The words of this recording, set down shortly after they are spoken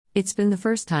It's been the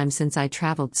first time since I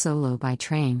traveled solo by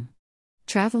train.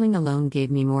 Traveling alone gave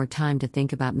me more time to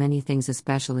think about many things,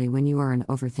 especially when you are an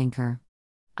overthinker.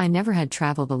 I never had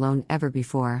traveled alone ever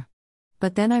before.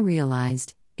 But then I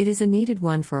realized, it is a needed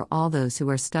one for all those who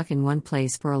are stuck in one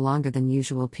place for a longer than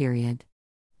usual period.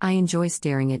 I enjoy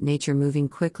staring at nature moving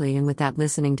quickly, and with that,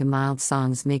 listening to mild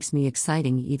songs makes me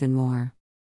exciting even more.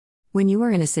 When you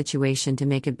are in a situation to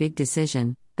make a big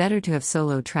decision, better to have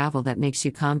solo travel that makes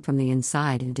you calm from the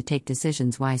inside and to take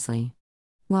decisions wisely.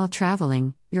 While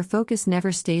traveling, your focus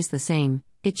never stays the same,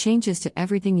 it changes to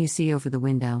everything you see over the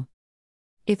window.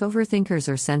 If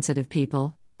overthinkers or sensitive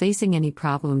people, facing any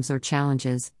problems or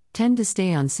challenges, tend to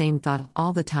stay on same thought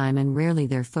all the time and rarely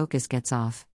their focus gets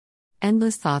off.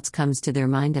 Endless thoughts comes to their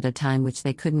mind at a time which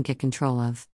they couldn't get control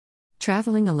of.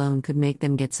 Traveling alone could make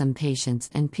them get some patience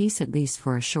and peace, at least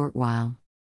for a short while.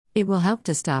 It will help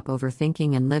to stop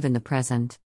overthinking and live in the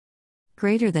present.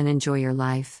 Greater than enjoy your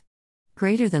life.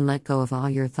 Greater than let go of all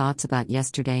your thoughts about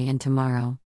yesterday and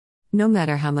tomorrow. No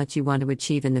matter how much you want to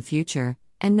achieve in the future,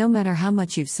 and no matter how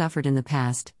much you've suffered in the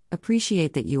past,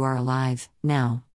 appreciate that you are alive, now.